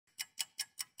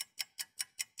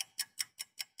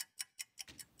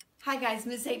Hi guys,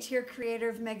 Miss H here, creator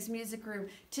of Meg's Music Room.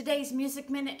 Today's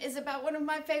Music Minute is about one of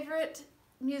my favorite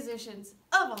musicians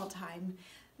of all time,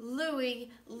 Louis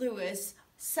Louis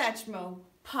Satchmo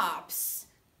Pops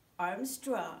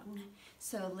Armstrong.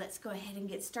 So let's go ahead and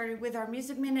get started with our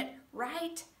Music Minute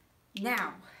right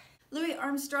now. Louis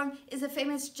Armstrong is a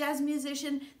famous jazz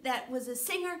musician that was a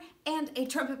singer and a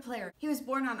trumpet player. He was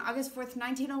born on August 4th,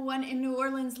 1901 in New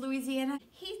Orleans, Louisiana.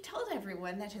 He told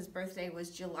everyone that his birthday was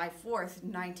July 4th,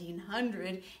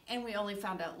 1900, and we only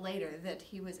found out later that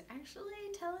he was actually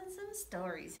telling some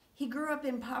stories. He grew up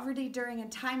in poverty during a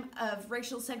time of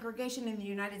racial segregation in the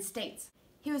United States.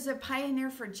 He was a pioneer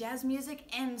for jazz music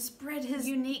and spread his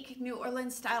unique New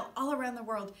Orleans style all around the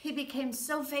world. He became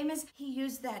so famous, he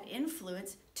used that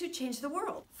influence to change the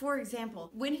world. For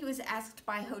example, when he was asked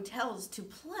by hotels to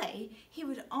play, he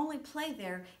would only play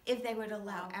there if they would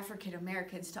allow African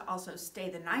Americans to also stay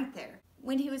the night there.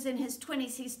 When he was in his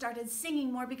 20s, he started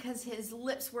singing more because his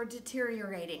lips were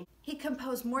deteriorating. He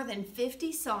composed more than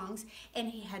 50 songs and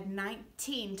he had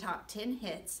 19 top 10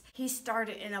 hits. He starred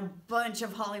in a bunch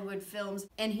of Hollywood films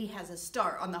and he has a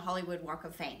star on the Hollywood Walk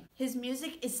of Fame. His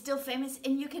music is still famous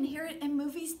and you can hear it in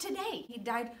movies today. He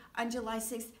died on July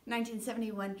 6,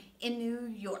 1971 in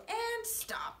New York. And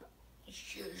stop.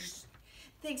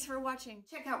 Thanks for watching.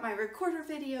 Check out my recorder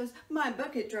videos, my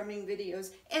bucket drumming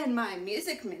videos, and my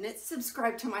music minutes.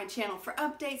 Subscribe to my channel for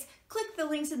updates. Click the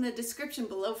links in the description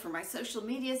below for my social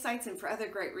media sites and for other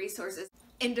great resources.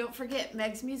 And don't forget,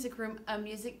 Meg's Music Room, a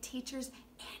music teacher's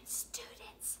and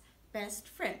student's best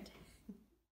friend.